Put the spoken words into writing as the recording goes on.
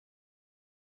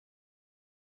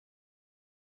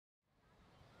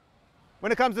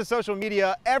When it comes to social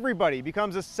media, everybody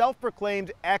becomes a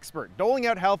self-proclaimed expert, doling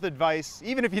out health advice,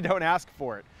 even if you don't ask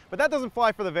for it. But that doesn't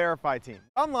fly for the Verify team.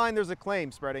 Online, there's a claim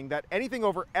spreading that anything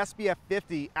over SPF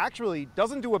 50 actually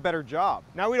doesn't do a better job.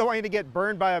 Now, we don't want you to get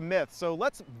burned by a myth, so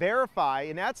let's verify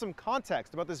and add some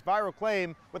context about this viral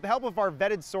claim with the help of our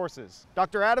vetted sources.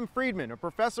 Dr. Adam Friedman, a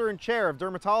professor and chair of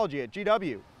dermatology at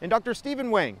GW, and Dr.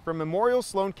 Stephen Wang from Memorial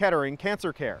Sloan Kettering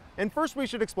Cancer Care. And first, we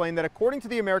should explain that according to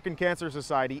the American Cancer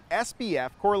Society, SPF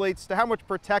correlates to how much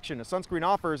protection a sunscreen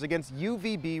offers against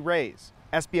UVB rays.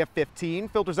 SPF 15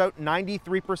 filters out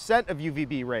 93% of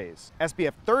UVB rays.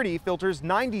 SPF 30 filters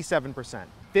 97%.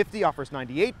 50 offers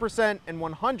 98%, and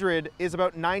 100 is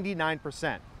about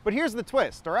 99%. But here's the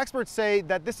twist. Our experts say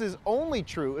that this is only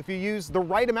true if you use the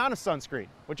right amount of sunscreen,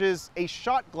 which is a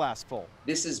shot glass full.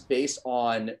 This is based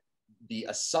on the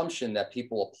assumption that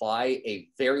people apply a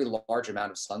very large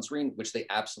amount of sunscreen, which they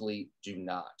absolutely do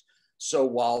not. So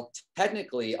while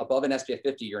technically above an SPF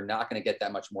 50, you're not going to get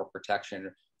that much more protection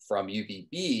from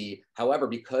UVB. However,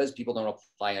 because people don't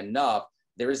apply enough,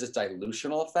 there is this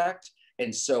dilutional effect.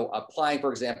 And so applying, for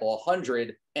example,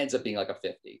 100 ends up being like a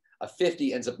 50. A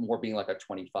 50 ends up more being like a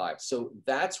 25. So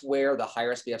that's where the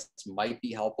higher SPFs might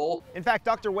be helpful. In fact,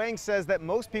 Dr. Wang says that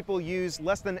most people use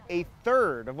less than a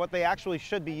third of what they actually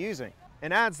should be using,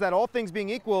 and adds that all things being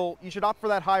equal, you should opt for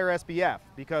that higher SPF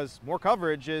because more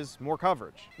coverage is more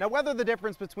coverage. Now, whether the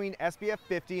difference between SPF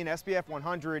 50 and SPF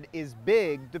 100 is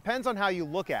big depends on how you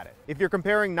look at it. If you're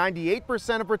comparing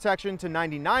 98% of protection to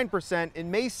 99%, it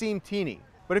may seem teeny.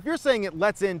 But if you're saying it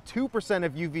lets in 2%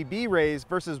 of UVB rays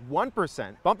versus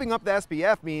 1%, bumping up the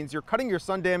SPF means you're cutting your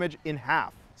sun damage in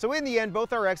half. So in the end,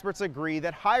 both our experts agree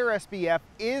that higher SPF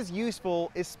is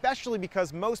useful, especially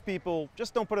because most people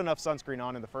just don't put enough sunscreen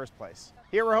on in the first place.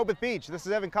 Here at Rehoboth Beach, this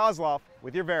is Evan Kozloff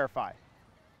with your Verify.